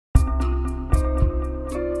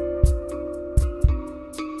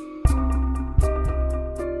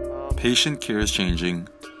Patient care is changing.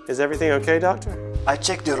 Is everything okay, doctor? I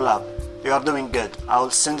checked your lab. You are doing good. I will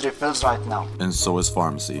send refills right now. And so is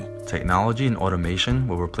pharmacy. Technology and automation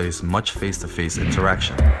will replace much face-to-face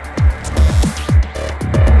interaction.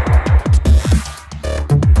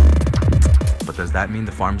 But does that mean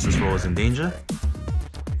the pharmacist's role is in danger?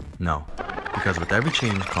 No, because with every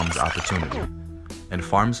change comes opportunity. And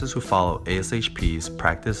pharmacists who follow ASHP's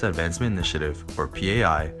Practice Advancement Initiative, or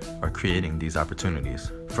PAI, are creating these opportunities.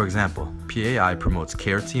 For example, PAI promotes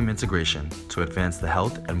care team integration to advance the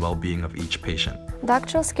health and well-being of each patient.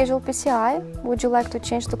 Doctor, schedule PCI. Would you like to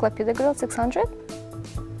change to clopidogrel 600?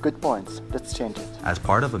 Good points. Let's change it. As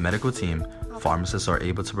part of a medical team, pharmacists are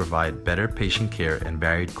able to provide better patient care in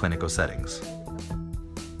varied clinical settings.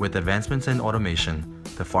 With advancements in automation,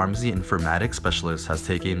 the pharmacy informatics specialist has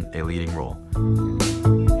taken a leading role.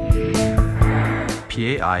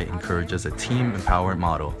 PAI encourages a team empowerment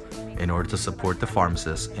model in order to support the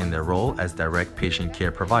pharmacists in their role as direct patient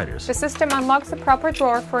care providers. The system unlocks the proper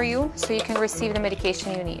drawer for you so you can receive the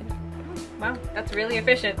medication you need. Wow, that's really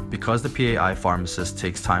efficient. Because the PAI pharmacist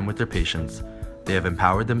takes time with their patients, they have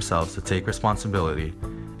empowered themselves to take responsibility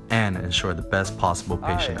and ensure the best possible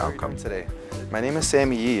patient outcome. Today. My name is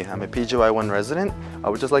Sammy Yee. I'm a PGY1 resident. I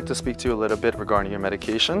would just like to speak to you a little bit regarding your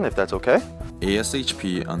medication, if that's okay.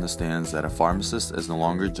 ASHP understands that a pharmacist is no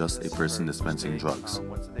longer just a person dispensing drugs.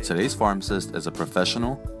 Today's pharmacist is a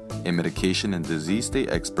professional, a medication and disease state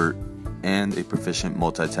expert, and a proficient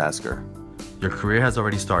multitasker. Your career has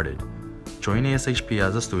already started. Join ASHP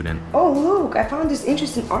as a student. Oh look, I found this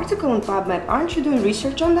interesting article in PubMed. Aren't you doing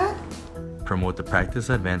research on that? Promote the Practice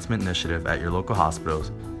Advancement Initiative at your local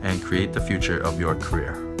hospitals and create the future of your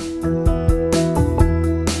career.